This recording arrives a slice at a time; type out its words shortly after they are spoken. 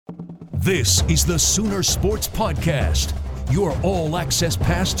This is the Sooner Sports Podcast, your all-access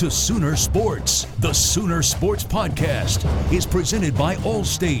pass to Sooner Sports. The Sooner Sports Podcast is presented by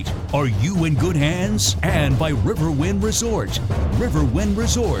Allstate. Are you in good hands? And by Riverwind Resort. Riverwind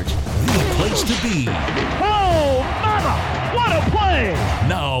Resort, the place to be. Oh, mama! What a play!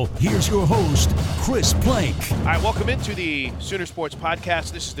 Now, here's your host, Chris Plank. All right, welcome into the Sooner Sports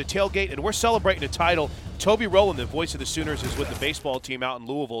Podcast. This is the Tailgate, and we're celebrating a title. Toby Rowland, the voice of the Sooners, is with the baseball team out in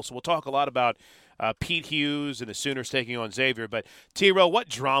Louisville, so we'll talk a lot about Pete Hughes and the Sooners taking on Xavier. But, T-Row, what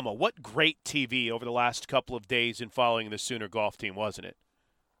drama, what great TV over the last couple of days in following the Sooner golf team, wasn't it?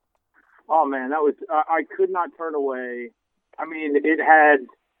 Oh, man, that was I could not turn away. I mean, it had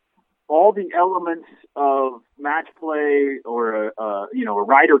all the elements of match play or, a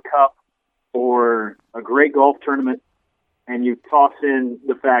Ryder Cup or a great golf tournament, and you toss in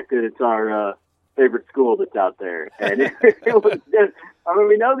the fact that it's our favorite school that's out there. And it was just, I mean,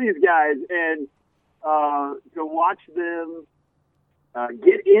 we know these guys, and to watch them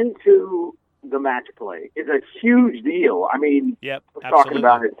get into the match play is a huge deal. I mean, yep, we're talking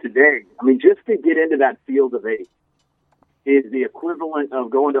about it today. I mean, just to get into that field of 8 is the equivalent of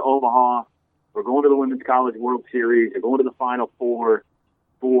going to Omaha or going to the Women's College World Series or going to the Final Four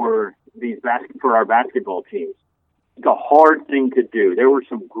for our basketball teams. It's a hard thing to do. There were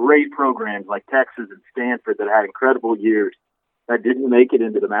some great programs like Texas and Stanford that had incredible years that didn't make it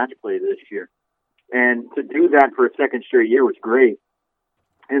into the match play this year. And to do that for a second straight year was great.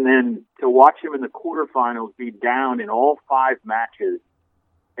 And then to watch him in the quarterfinals be down in all 5 matches.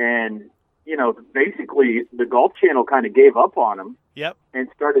 And, basically the Golf Channel kind of gave up on him. Yep. And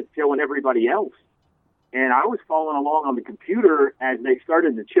started showing everybody else. And I was following along on the computer as they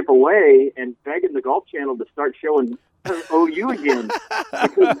started to chip away and begging the Golf Channel to start showing OU again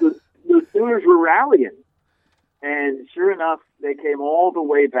because the Sooners were rallying. And sure enough, they came all the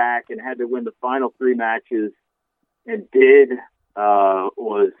way back and had to win the final 3 matches and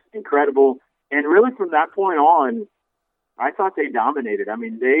was incredible. And really from that point on, I thought they dominated. I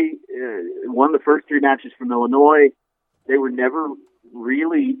mean, they won the first 3 matches from Illinois. They were never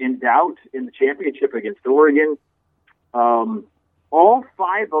really in doubt in the championship against Oregon. All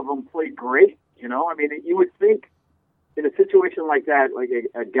 5 of them played great. I mean, you would think in a situation like that, like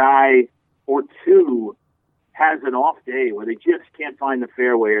a guy or 2 has an off day where they just can't find the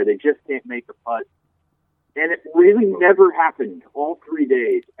fairway or they just can't make the putt. And it really never happened all 3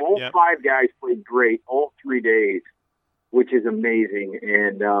 days. All 5 guys played great all 3 days, which is amazing.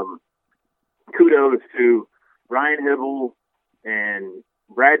 And kudos to Ryan Hybl and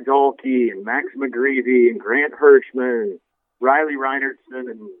Brad Dahlke and Max McGreevy and Grant Hirschman and Riley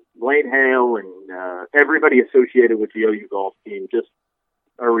Reinertson and Blaine Hale and everybody associated with the OU golf team. Just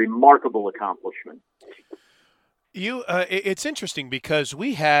a remarkable accomplishment. It's interesting because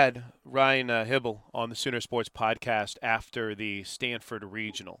we had Ryan Hybl on the Sooner Sports Podcast after the Stanford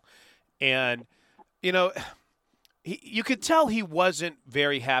Regional. And, you could tell he wasn't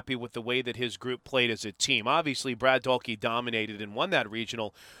very happy with the way that his group played as a team. Obviously, Brad Dahlke dominated and won that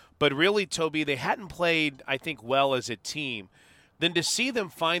regional, but really, Toby, they hadn't played, I think, well as a team. Then to see them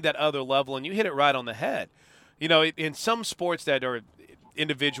find that other level, and you hit it right on the head. In some sports that are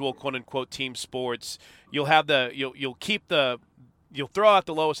individual, quote-unquote, team sports, you'll throw out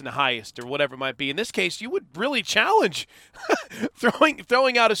the lowest and the highest or whatever it might be. In this case, you would really challenge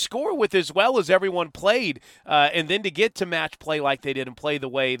throwing out a score with as well as everyone played, and then to get to match play like they did and play the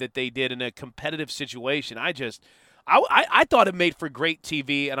way that they did in a competitive situation. I thought it made for great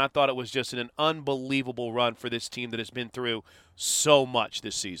TV, and I thought it was just an unbelievable run for this team that has been through so much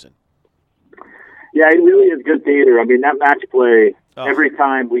this season. Yeah, it really is good theater. I mean, that match play, every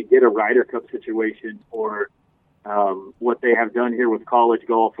time we get a Ryder Cup situation or what they have done here with college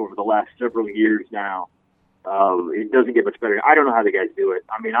golf over the last several years now, it doesn't get much better. I don't know how the guys do it.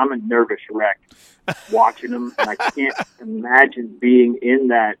 I mean, I'm a nervous wreck watching them, and I can't imagine being in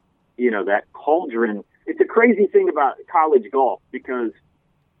that, that cauldron. It's a crazy thing about college golf because,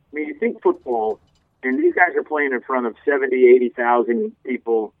 I mean, you think football, and these guys are playing in front of 70,000, 80,000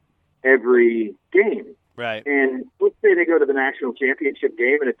 people every game. Right. And let's say they go to the national championship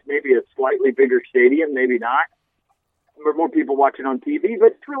game, and it's maybe a slightly bigger stadium, maybe not. There are more people watching on TV,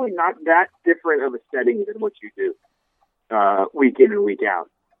 but it's really not that different of a setting than what you do week in and week out.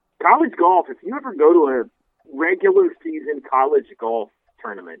 College golf, if you ever go to a regular season college golf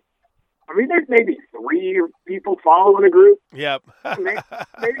tournament, I mean, there's maybe 3 people following a group. Yep.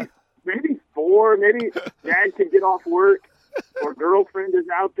 maybe 4. Maybe dad can get off work, or girlfriend is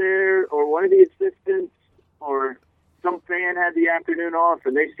out there, or one of the assistants, or some fan had the afternoon off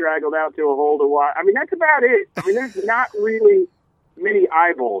and they straggled out to a hole to watch. I mean, that's about it. I mean, there's not really many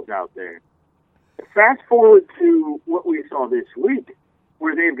eyeballs out there. Fast forward to what we saw this week,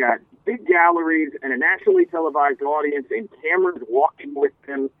 where they've got big galleries and a nationally televised audience and cameras walking with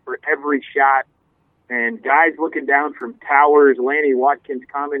them for every shot and guys looking down from towers, Lanny Watkins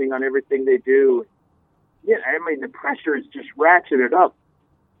commenting on everything they do. Yeah, I mean, the pressure is just ratcheted up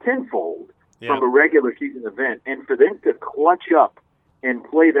tenfold from a regular season event. And for them to clutch up and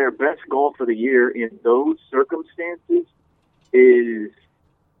play their best golf of the year in those circumstances is,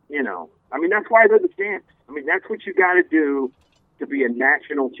 I mean, that's why they're the champs. I mean, that's what you got to do to be a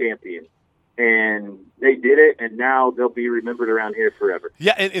national champion. And they did it, and now they'll be remembered around here forever.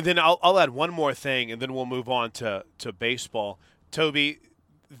 Yeah, and then I'll add one more thing, and then we'll move on to baseball. Toby,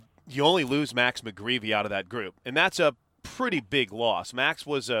 you only lose Max McGreevy out of that group, and that's a pretty big loss. Max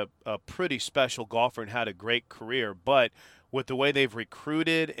was a pretty special golfer and had a great career, but with the way they've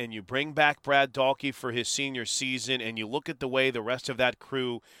recruited and you bring back Brad Dahlke for his senior season and you look at the way the rest of that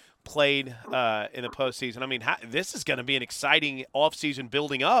crew played in the postseason, I mean, this is going to be an exciting offseason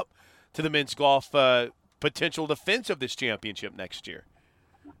building up to the men's golf potential defense of this championship next year.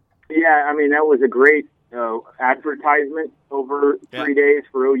 Yeah, I mean, that was a great advertisement over 3 days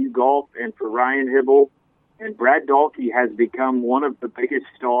for OU Golf and for Ryan Hybl. And Brad Dahlke has become one of the biggest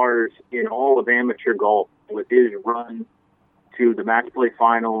stars in all of amateur golf with his run to the match play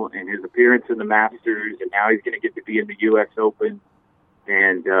final and his appearance in the Masters, and now he's going to get to be in the U.S. Open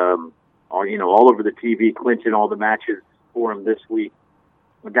and all over the TV, clinching all the matches for him this week.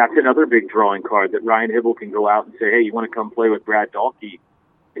 But that's another big drawing card that Ryan Hybl can go out and say, hey, you want to come play with Brad Dahlke?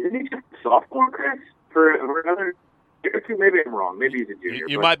 Isn't he just a sophomore, Chris, for another year or two? Maybe I'm wrong. Maybe he's a junior.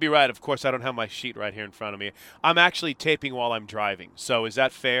 You might be right. Of course, I don't have my sheet right here in front of me. I'm actually taping while I'm driving. So is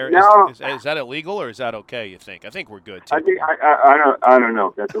that fair? No. Is that illegal or is that okay, you think? I think we're good. I don't know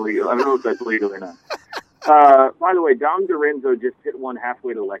if that's illegal. I don't know if that's legal or not. By the way, Dom Dorenzo just hit one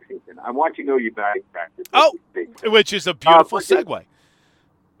halfway to Lexington. I'm watching OU batting practice. Which is a beautiful segue.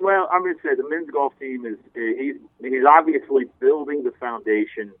 Well, I'm going to say the men's golf team he's obviously building the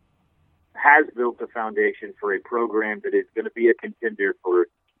foundation, has built the foundation for a program that is going to be a contender for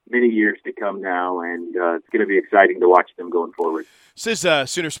many years to come now, and it's going to be exciting to watch them going forward. This is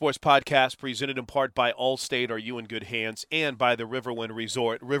Sooner Sports Podcast, presented in part by Allstate. Are you in good hands? And by the Riverwind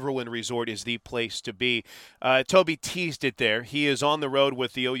Resort. Riverwind Resort is the place to be. Toby teased it there. He is on the road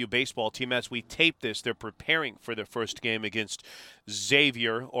with the OU baseball team. As we tape this, they're preparing for their first game against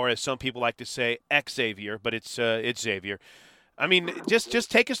Xavier, or as some people like to say, Xavier, but it's Xavier. I mean, just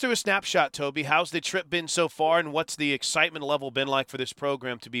take us through a snapshot, Toby. How's the trip been so far, and what's the excitement level been like for this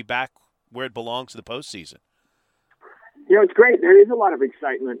program to be back where it belongs to the postseason? It's great. There is a lot of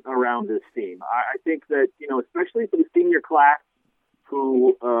excitement around this team. I think that, especially for the senior class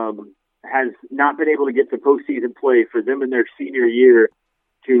who has not been able to get to postseason play, for them in their senior year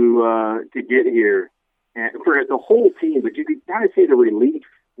to get here, and for the whole team, but you can kind of see the relief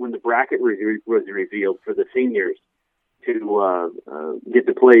when the bracket was revealed for the seniors to get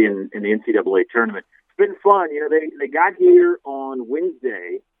to play in the NCAA tournament. It's been fun. They got here on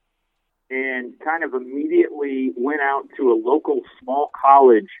Wednesday and kind of immediately went out to a local small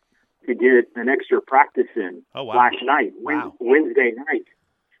college to get an extra practice in last night, Wednesday night.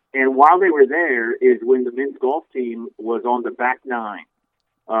 And while they were there is when the men's golf team was on the back nine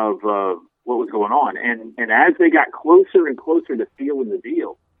of what was going on. And as they got closer and closer to sealing the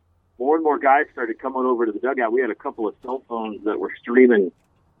deal, more and more guys started coming over to the dugout. We had a couple of cell phones that were streaming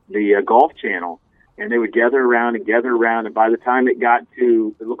the Golf Channel, and they would gather around. And by the time it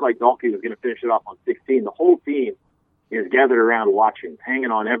looked like Dahlke was going to finish it off on 16, the whole team is gathered around watching,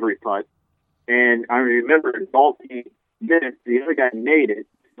 hanging on every putt. And I remember Dahlke missed, the other guy made it,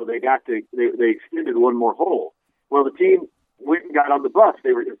 so they extended one more hole. Well, the team went and got on the bus.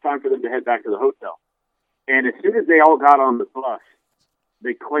 It was time for them to head back to the hotel. And as soon as they all got on the bus,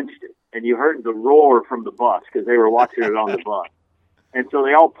 they clinched it, and you heard the roar from the bus because they were watching it on the bus. And so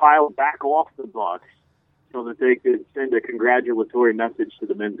they all piled back off the bus so that they could send a congratulatory message to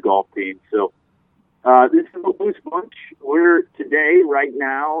the men's golf team. So this is a loose bunch. We're today, right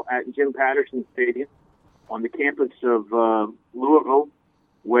now, at Jim Patterson Stadium on the campus of Louisville,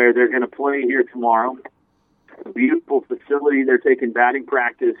 where they're going to play here tomorrow. A beautiful facility. They're taking batting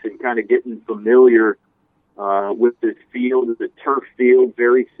practice and kind of getting familiar with this field. It's a turf field,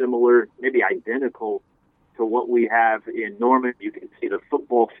 very similar, maybe identical to what we have in Norman. You can see the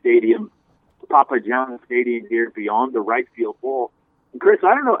football stadium, Papa John Stadium here beyond the right field wall. And Chris,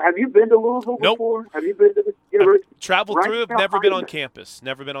 I don't know, have you been to Louisville before? Have you been to the university? I've traveled through, I've never been on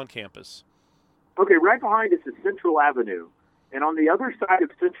campus. Okay, right behind us is Central Avenue. And on the other side of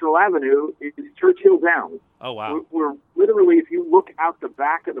Central Avenue is Churchill Downs. Oh, wow. We're literally, if you look out the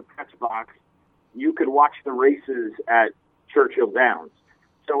back of the press box, you could watch the races at Churchill Downs.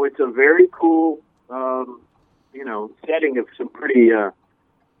 So it's a very cool, setting of some pretty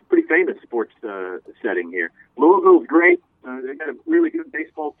famous sports setting here. Louisville's great. They got a really good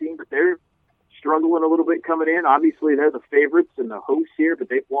baseball team, but they're struggling a little bit coming in. Obviously, they're the favorites and the hosts here, but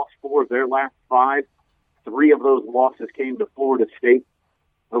they've lost 4 of their last 5. 3 of those losses came to Florida State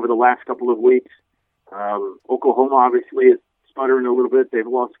over the last couple of weeks. Oklahoma obviously is sputtering a little bit. They've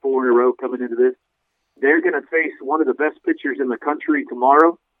lost 4 in a row coming into this. They're going to face one of the best pitchers in the country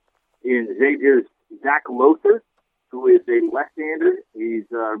tomorrow in Xavier's Zach Lothar, who is a left-hander. He's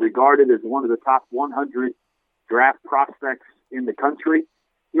regarded as one of the top 100 draft prospects in the country.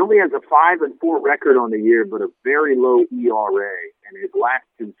 He only has a 5-4 record on the year, but a very low ERA. And his last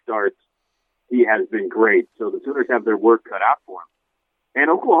 2 starts, he has been great. So the Sooners have their work cut out for him. And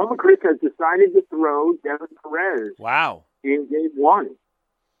Oklahoma, Chris, has decided to throw Devin Perez. Wow. In game 1.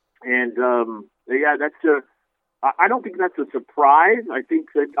 And, I don't think that's a surprise. I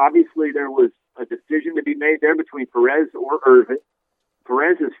think that obviously there was a decision to be made there between Perez or Irvin.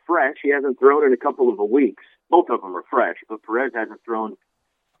 Perez is fresh. He hasn't thrown in a couple of weeks. Both of them are fresh, but Perez hasn't thrown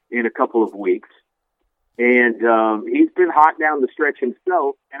in a couple of weeks. And he's been hot down the stretch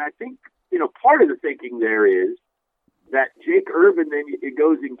himself. And I think, part of the thinking there is that Jake Irvin, then it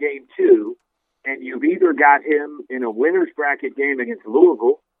goes in game 2, and you've either got him in a winner's bracket game against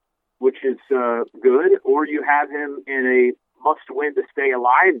Louisville, which is good, or you have him in a must-win to stay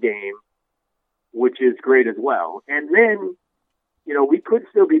alive game, which is great as well. And then, we could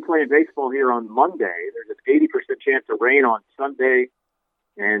still be playing baseball here on Monday. There's an 80% chance of rain on Sunday,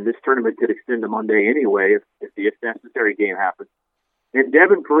 and this tournament could extend to Monday anyway if the if necessary game happens. And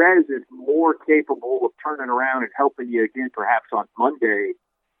Devin Perez is more capable of turning around and helping you again perhaps on Monday,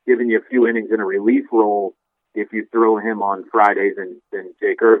 giving you a few innings in a relief role if you throw him on Fridays than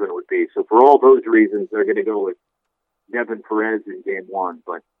Jake Irvin would be. So for all those reasons, they're going to go with Devin Perez in game 1.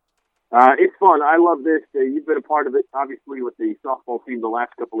 But it's fun. I love this. You've been a part of it, obviously, with the softball team the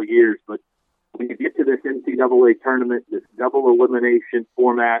last couple of years. But when you get to this NCAA tournament, this double elimination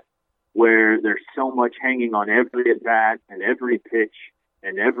format, where there's so much hanging on every at-bat and every pitch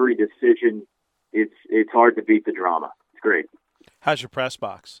and every decision, it's hard to beat the drama. It's great. How's your press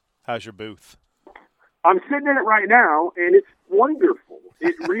box? How's your booth? I'm sitting in it right now, and it's wonderful.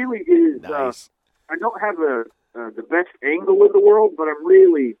 It really is. Nice. I don't have the best angle in the world, but I'm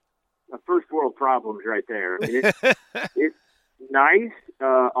really first world problems right there. I mean, it's nice.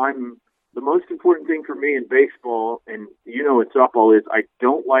 The most important thing for me in baseball, and in softball, is I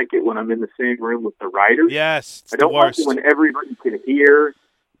don't like it when I'm in the same room with the writers. Yes, I don't like it when everybody can hear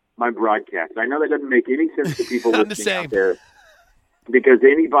my broadcast. I know that doesn't make any sense to people listening out there, because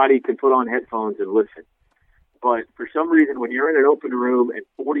anybody can put on headphones and listen. But for some reason, when you're in an open room and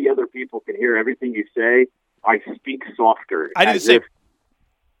 40 other people can hear everything you say, I speak softer. I do the same.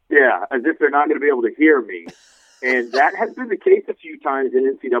 As if they're not going to be able to hear me. And that has been the case a few times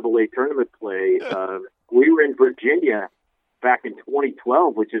in NCAA tournament play. We were in Virginia back in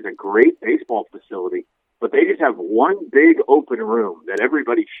 2012, which is a great baseball facility, but they just have one big open room that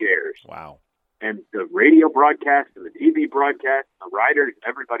everybody shares. Wow. And the radio broadcast and the TV broadcast, the writers,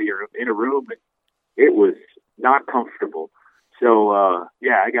 everybody are in a room. And it was not comfortable. So,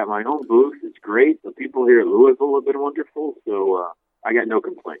 I got my own booth. It's great. The people here at Louisville have been wonderful. So, I got no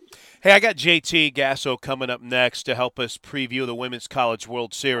complaints. Hey, I got JT Gasso coming up next to help us preview the Women's College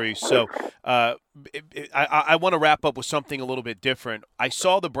World Series. So I want to wrap up with something a little bit different. I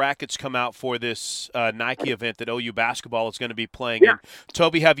saw the brackets come out for this Nike event that OU basketball is going to be playing. Yeah. And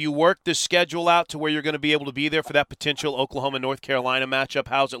Toby, have you worked this schedule out to where you're going to be able to be there for that potential Oklahoma-North Carolina matchup?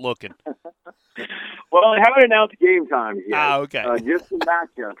 How's it looking? Well, I haven't announced game times yet. Okay. Just the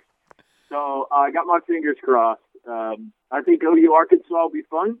matchups. So I got my fingers crossed. I think OU Arkansas will be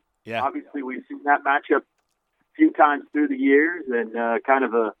fun. Yeah. Obviously, we've seen that matchup a few times through the years, and kind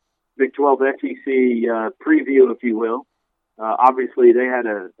of a Big 12 SEC preview, if you will. Obviously, they had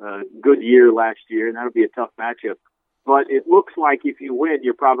a good year last year, and that'll be a tough matchup. But it looks like if you win,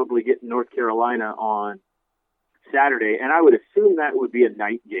 you're probably getting North Carolina on Saturday, and I would assume that would be a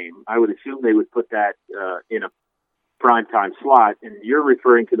night game. I would assume they would put that in a primetime slot, and you're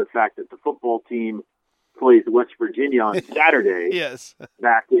referring to the fact that the football team plays West Virginia on Saturday. Yes.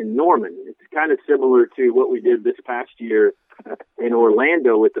 Back in Norman. It's kind of similar to what we did this past year in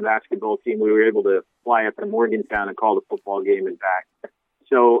Orlando with the basketball team. We were able to fly up to Morgantown and call the football game and back.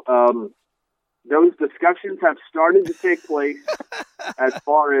 So those discussions have started to take place as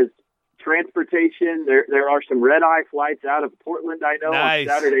far as transportation. There are some red-eye flights out of Portland, I know, Nice.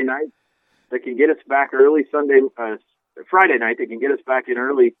 on Saturday night that can get us back early Friday night. They can get us back in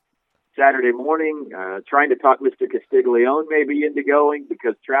early Saturday morning. Trying to talk Mr. Castiglione maybe into going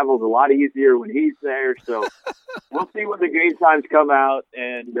because travel's a lot easier when he's there. So we'll see when the game times come out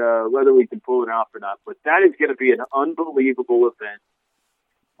and whether we can pull it off or not. But that is going to be an unbelievable event.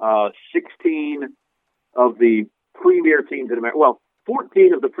 16 of the premier teams in America. Well,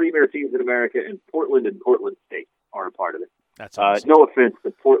 14 of the premier teams in America and Portland State are a part of it. That's awesome. No offense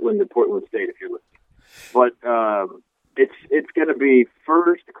to Portland and Portland State if you're listening. But it's going to be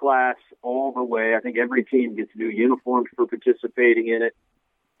first class all the way. I think every team gets new uniforms for participating in it.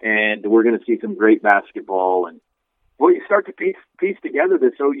 And we're going to see some great basketball. And well, you start to piece together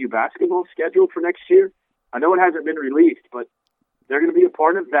this OU basketball schedule for next year. I know it hasn't been released, but they're going to be a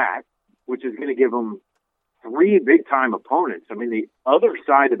part of that, which is going to give them 3 big-time opponents. I mean, the other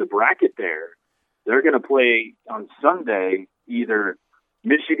side of the bracket there, they're going to play on Sunday either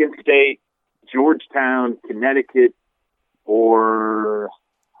Michigan State, Georgetown, Connecticut, or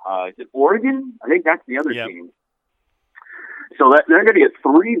is it Oregon? I think that's the other team. So they're going to get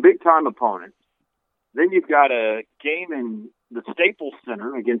 3 big-time opponents. Then you've got a game in the Staples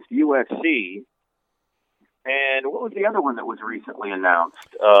Center against USC. And what was the other one that was recently announced?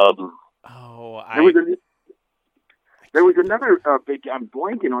 There was another big. I'm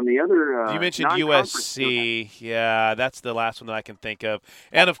blanking on the other. You mentioned USC. Yeah, that's the last one that I can think of.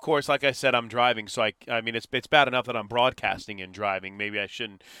 And of course, like I said, I'm driving, so I mean, it's bad enough that I'm broadcasting and driving. Maybe I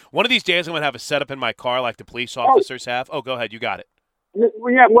shouldn't. One of these days, I'm going to have a setup in my car like the police officers have. Oh, go ahead. You got it.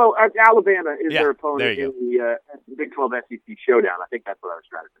 Yeah, well, Alabama is their opponent in the Big 12 SEC showdown. I think that's what I was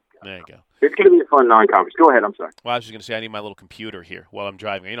trying to think of. There you go. It's going to be a fun non-conference. Go ahead. I'm sorry. Well, I was just going to say I need my little computer here while I'm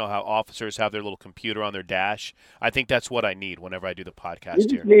driving. You know how officers have their little computer on their dash? I think that's what I need whenever I do the podcast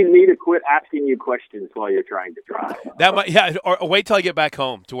here. You need me to quit asking you questions while you're trying to drive. That might, or wait till I get back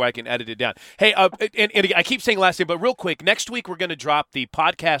home to where I can edit it down. Hey, and I keep saying last name, but real quick, next week we're going to drop the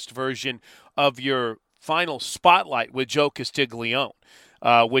podcast version of your final Spotlight with Joe Castiglione.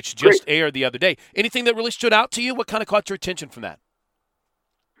 Which just aired the other day. Anything that really stood out to you? What kind of caught your attention from that?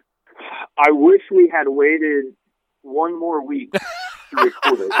 I wish we had waited one more week to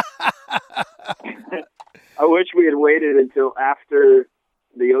record it. I wish we had waited until after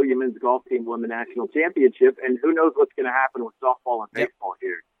the OU men's golf team won the national championship, and who knows what's going to happen with softball and baseball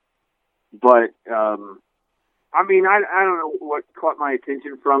here. But, I mean, I don't know what caught my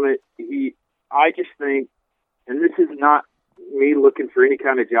attention from it. I just think, and this is not me looking for any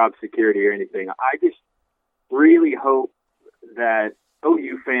kind of job security or anything. I just really hope that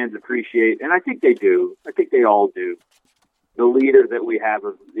OU fans appreciate, and I think they do. I think they all do, the leader that we have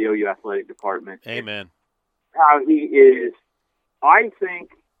of the OU athletic department. Amen. How he is, I think,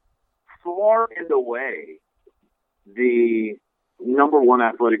 far and away the number one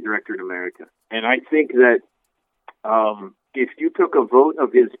athletic director in America. And I think that if you took a vote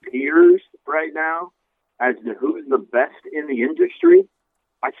of his peers right now, as to who's the best in the industry,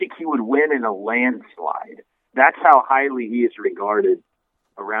 I think he would win in a landslide. That's how highly he is regarded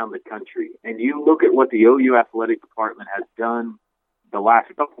around the country. And you look at what the OU athletic department has done the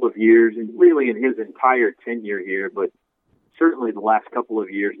last couple of years, and really in his entire tenure here, but certainly the last couple of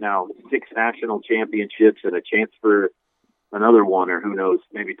years now, 6 national championships and a chance for another one, or who knows,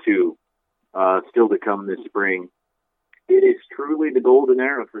 maybe 2, still to come this spring. It is truly the golden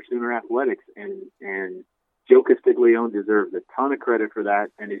era for Sooner athletics, and Joe Castiglione deserves a ton of credit for that.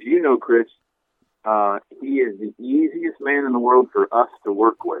 And as you know, Chris, he is the easiest man in the world for us to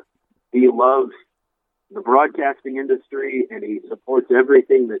work with. He loves the broadcasting industry, and he supports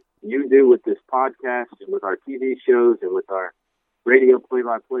everything that you do with this podcast and with our TV shows and with our radio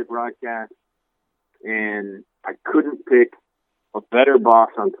play-by-play broadcast. And I couldn't pick a better boss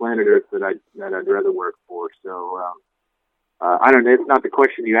on planet Earth that I'd rather work for. So, I don't know. It's not the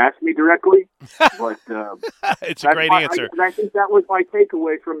question you asked me directly, but it's a great answer. I think that was my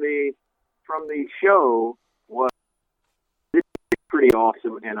takeaway from the show. Was this is pretty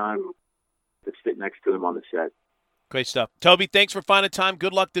awesome, and I'm to sit next to him on the set. Great stuff, Toby. Thanks for finding time.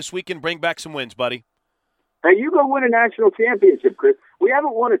 Good luck this weekend. Bring back some wins, buddy. Hey, you go win a national championship, Chris. We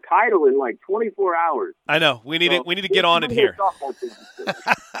haven't won a title in like 24 hours. I know. We need to get on it here.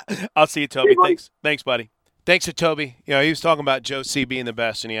 I'll see you, Toby. Thanks, buddy. Thanks to Toby. You know, he was talking about Joe C being the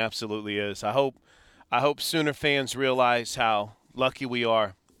best, and he absolutely is. I hope Sooner fans realize how lucky we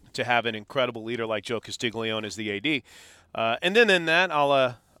are to have an incredible leader like Joe Castiglione as the AD. And then in that,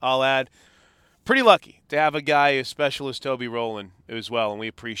 I'll add, pretty lucky to have a guy as special as Toby Rowland as well, and we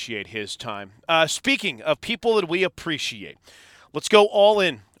appreciate his time. Speaking of people that we appreciate, let's go all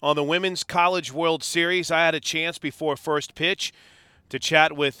in on the Women's College World Series. I had a chance before first pitch to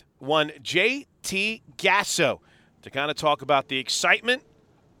chat with one J.T. Gasso to kind of talk about the excitement,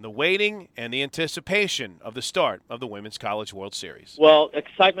 the waiting, and the anticipation of the start of the Women's College World Series. Well,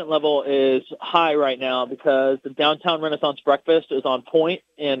 excitement level is high right now because the Downtown Renaissance Breakfast is on point,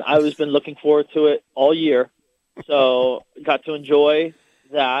 and I've been looking forward to it all year. So got to enjoy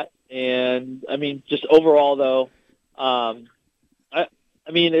that. And, I mean, just overall, though,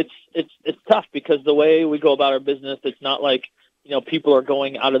 I mean, it's tough because the way we go about our business, it's not like, people are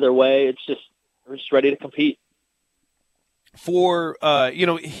going out of their way. It's just we're just ready to compete. For,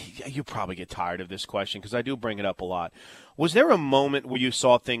 you probably get tired of this question because I do bring it up a lot. Was there a moment where you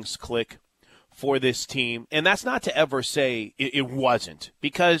saw things click for this team? And that's not to ever say it wasn't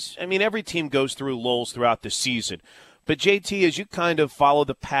because, I mean, every team goes through lulls throughout the season. But, JT, as you kind of follow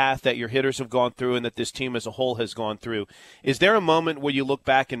the path that your hitters have gone through and that this team as a whole has gone through, is there a moment where you look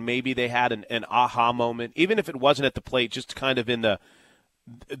back and maybe they had an aha moment, even if it wasn't at the plate, just kind of in the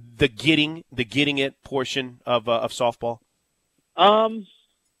getting it portion of softball?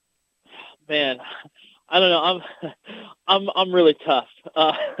 Man, I don't know. I'm really tough.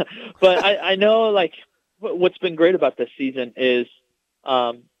 But I know like what's been great about this season is,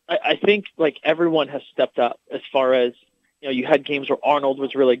 I think like everyone has stepped up as far as, you had games where Arnold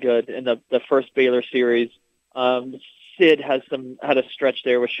was really good in the first Baylor series. Sid had a stretch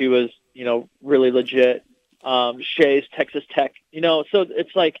there where she was, really legit. Shay's Texas Tech, so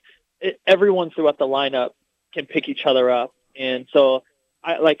it's like everyone throughout the lineup can pick each other up. And so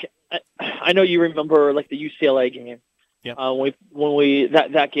I know you remember like the UCLA game. Yeah. When we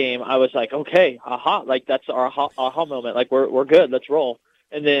that game, I was like, okay, aha, like that's our aha moment. Like we're good. Let's roll.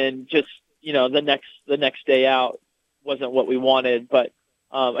 And then just, the next day out wasn't what we wanted. But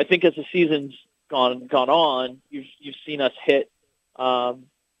I think as the season's gone on, you've seen us hit.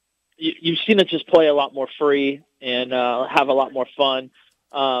 You've seen us just play a lot more free and have a lot more fun.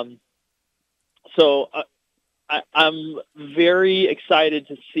 So I'm very excited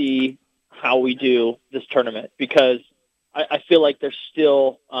to see how we do this tournament because I feel like there's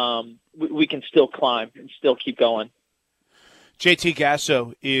still we can still climb and still keep going. JT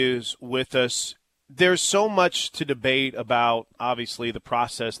Gasso is with us. There's so much to debate about, obviously, the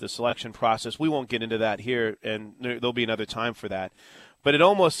process, the selection process. We won't get into that here, and there'll be another time for that. But it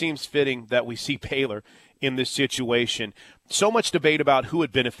almost seems fitting that we see Baylor in this situation. So much debate about who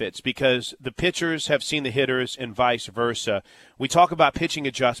it benefits because the pitchers have seen the hitters and vice versa. We talk about pitching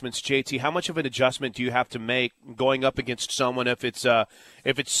adjustments. JT, how much of an adjustment do you have to make going up against someone if it's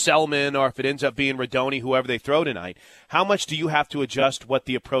Selman or if it ends up being Rodoni, whoever they throw tonight? How much do you have to adjust what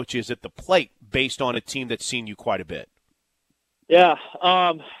the approach is at the plate based on a team that's seen you quite a bit? Yeah,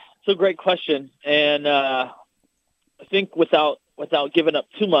 it's a great question. And I think without giving up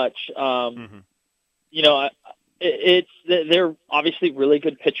too much, they're obviously really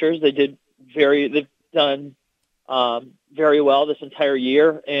good pitchers. They've done very well this entire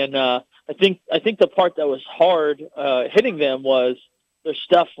year, and I think the part that was hard hitting them was their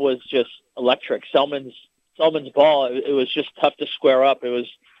stuff was just electric. Selman's ball, it was just tough to square up. It was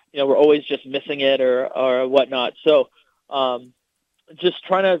we're always just missing it or whatnot. So just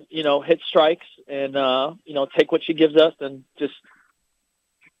trying to hit strikes and take what she gives us and just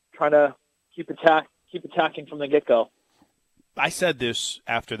trying to keep attacking from the get-go. I said this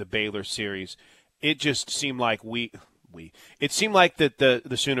after the Baylor series. It just seemed like it seemed like that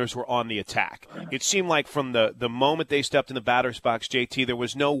the Sooners were on the attack. It seemed like from the moment they stepped in the batter's box, JT, there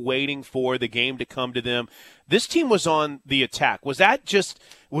was no waiting for the game to come to them. This team was on the attack. Was that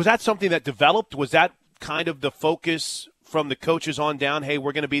something that developed? Was that kind of the focus from the coaches on down? Hey,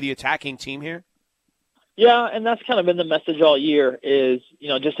 we're going to be the attacking team here? Yeah, and that's kind of been the message all year is,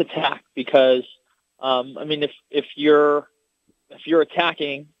 just attack because if you're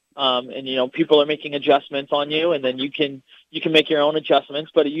attacking and people are making adjustments on you, and then you can make your own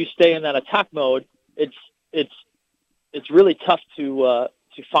adjustments, but if you stay in that attack mode, it's really tough to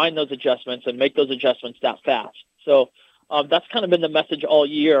find those adjustments and make those adjustments that fast. So that's kind of been the message all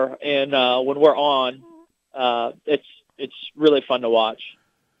year, and when we're on, it's really fun to watch.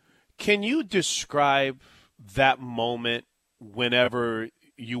 Can you describe that moment whenever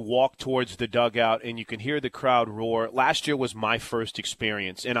you walk towards the dugout and you can hear the crowd roar? Last year was my first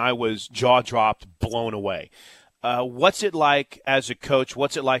experience, and I was jaw-dropped, blown away. What's it like as a coach?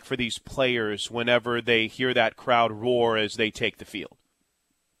 What's it like for these players whenever they hear that crowd roar as they take the field?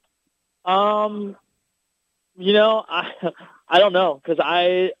 I don't know because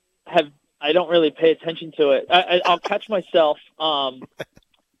I don't really pay attention to it. I'll catch myself.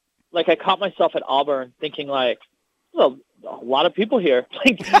 Like I caught myself at Auburn thinking like, well, a lot of people here,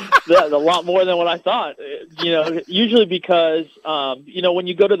 like a lot more than what I thought. Usually because when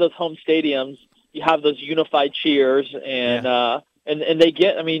you go to those home stadiums, you have those unified cheers, and they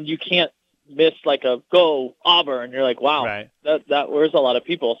get. I mean, you can't miss like a go Auburn. You're like, wow, right. that there's a lot of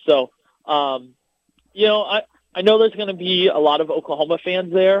people. So, I know there's going to be a lot of Oklahoma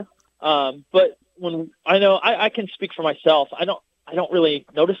fans there, but when I can speak for myself, I don't really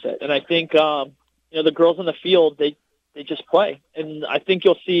notice it, and I think the girls in the field they just play, and I think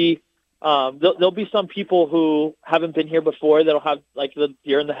you'll see there'll be some people who haven't been here before that'll have like the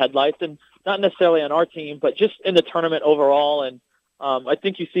deer in the headlights, and not necessarily on our team, but just in the tournament overall, and I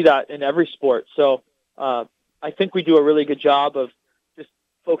think you see that in every sport. So I think we do a really good job of just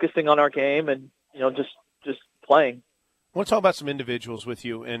focusing on our game and just playing. I want to talk about some individuals with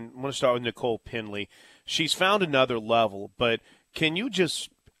you, and I want to start with Nicole Pinley. She's found another level, but can you just,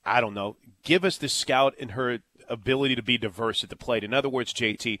 I don't know, give us the scout in her ability to be diverse at the plate? In other words,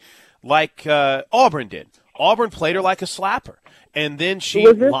 JT, like Auburn did. Auburn played her like a slapper, and then she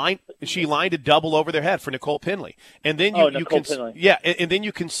lined a double over their head for Nicole Pinley. And then and then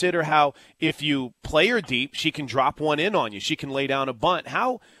you consider how if you play her deep, she can drop one in on you. She can lay down a bunt.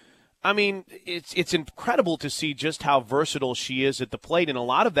 It's incredible to see just how versatile she is at the plate, and a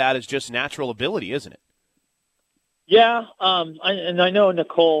lot of that is just natural ability, isn't it? Yeah, I know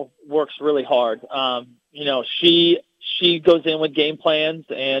Nicole works really hard. She goes in with game plans,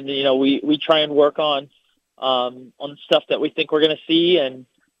 and we try and work on stuff that we think we're going to see, and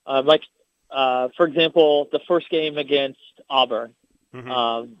for example, the first game against Auburn,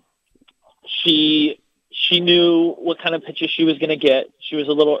 mm-hmm. She knew what kind of pitches she was going to get. She was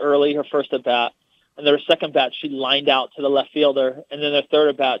a little early, her first at bat. And then her second bat, she lined out to the left fielder. And then her third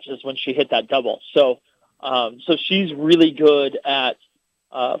at bat is when she hit that double. So she's really good at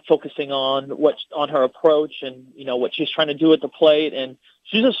focusing on her approach and, what she's trying to do at the plate. And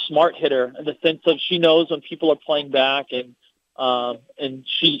she's a smart hitter in the sense of she knows when people are playing back, and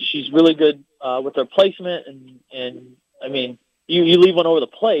she's really good with her placement. And I mean, you leave one over the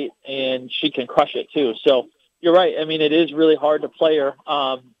plate and she can crush it too. So you're right. I mean, it is really hard to play her.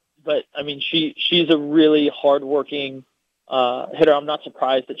 But I mean, she's a really hardworking hitter. I'm not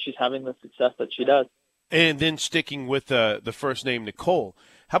surprised that she's having the success that she does. And then sticking with the first name, Nicole,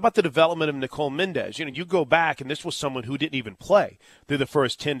 how about the development of Nicole Mendez? You go back, and this was someone who didn't even play through the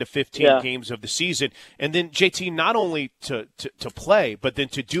first 10 to 15 games of the season. And then, JT, not only to play, but then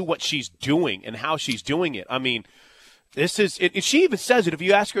to do what she's doing and how she's doing it. I mean, this is – she even says it. If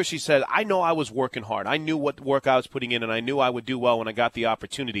you ask her, she said, I know I was working hard. I knew what work I was putting in, and I knew I would do well when I got the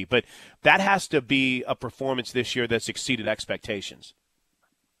opportunity. But that has to be a performance this year that's exceeded expectations.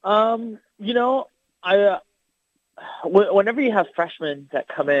 Whenever you have freshmen that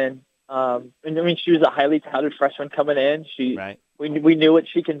come in, and I mean, she was a highly touted freshman coming in. We knew what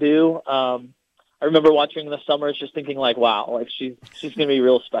she can do. I remember watching in the summers, just thinking like, wow, like she's going to be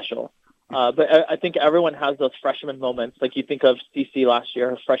real special. But I think everyone has those freshman moments. Like you think of CC last year,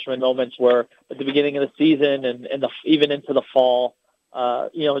 her freshman moments were at the beginning of the season and even into the fall.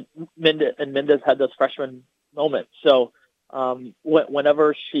 Mendez had those freshman moments. So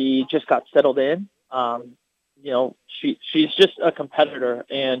whenever she just got settled in, she's just a competitor,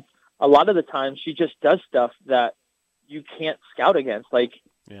 and a lot of the time she just does stuff that you can't scout against. Like,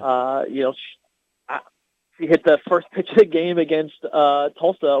 she hit the first pitch of the game against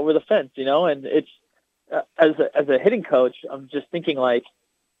Tulsa over the fence, and it's as a hitting coach, I'm just thinking like,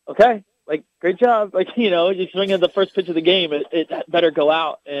 okay, like great job, like you swing at the first pitch of the game, it better go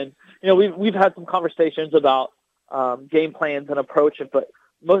out. And we've had some conversations about game plans and approach, but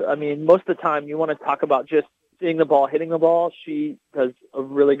most of the time you want to talk about just seeing the ball, hitting the ball. She does a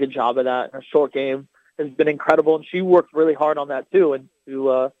really good job of that. Her short game has been incredible, and she worked really hard on that too. And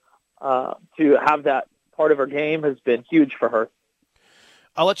to have that part of her game has been huge for her.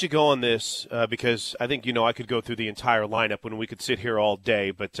 I'll let you go on this because I think I could go through the entire lineup when we could sit here all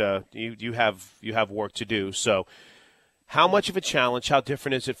day. But you have work to do. So, how much of a challenge? How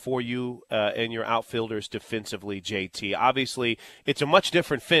different is it for you and your outfielders defensively, JT? Obviously, it's a much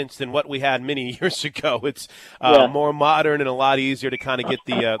different fence than what we had many years ago. It's more modern and a lot easier to kind of get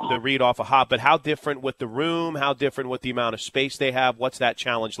the read off a hop. But how different with the room? How different with the amount of space they have? What's that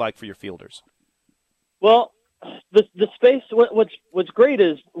challenge like for your fielders? Well, the space. What's great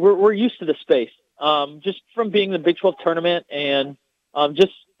is we're used to the space. Just from being in the Big 12 tournament, and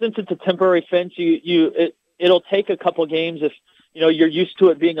just since it's a temporary fence, it'll take a couple games if you're used to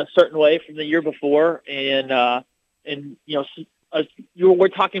it being a certain way from the year before, and we're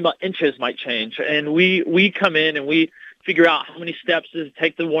talking about inches might change, and we come in and we figure out how many steps does it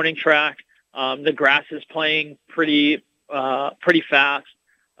take the warning track. The grass is playing pretty pretty fast.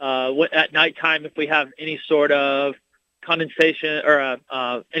 At nighttime, if we have any sort of condensation or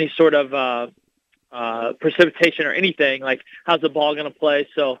any sort of precipitation or anything, like how's the ball going to play?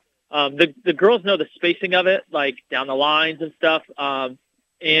 So the girls know the spacing of it, like down the lines and stuff,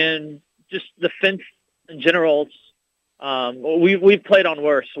 and just the fence in general. We've played on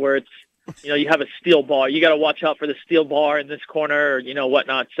worse, where it's, you have a steel bar. You got to watch out for the steel bar in this corner, or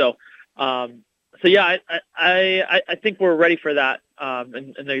whatnot. So yeah, I think we're ready for that.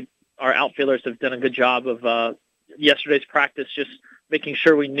 And our outfielders have done a good job of yesterday's practice, just making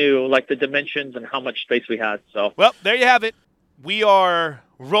sure we knew like the dimensions and how much space we had. So well, there you have it. We are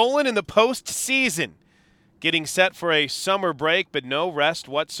rolling in the postseason, getting set for a summer break, but no rest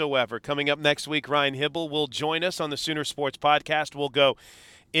whatsoever. Coming up next week, Ryan Hybl will join us on the Sooner Sports Podcast. We'll go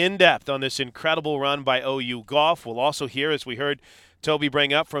in-depth on this incredible run by OU golf. We'll also hear, as we heard Toby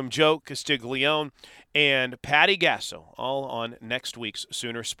bring up, from Joe Castiglione and Patty Gasso, all on next week's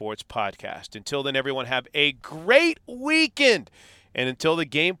Sooner Sports Podcast. Until then, everyone have a great weekend. And until the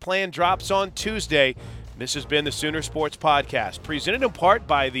game plan drops on Tuesday, this has been the Sooner Sports Podcast, presented in part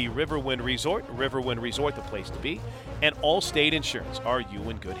by the Riverwind Resort. Riverwind Resort, the place to be. And Allstate Insurance. Are you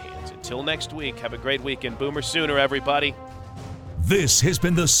in good hands? Until next week, have a great weekend. Boomer Sooner, everybody. This has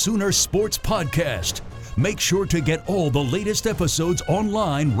been the Sooner Sports Podcast. Make sure to get all the latest episodes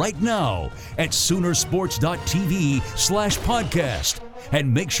online right now at Soonersports.tv/podcast.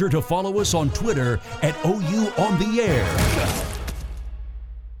 And make sure to follow us on Twitter at OU On The Air.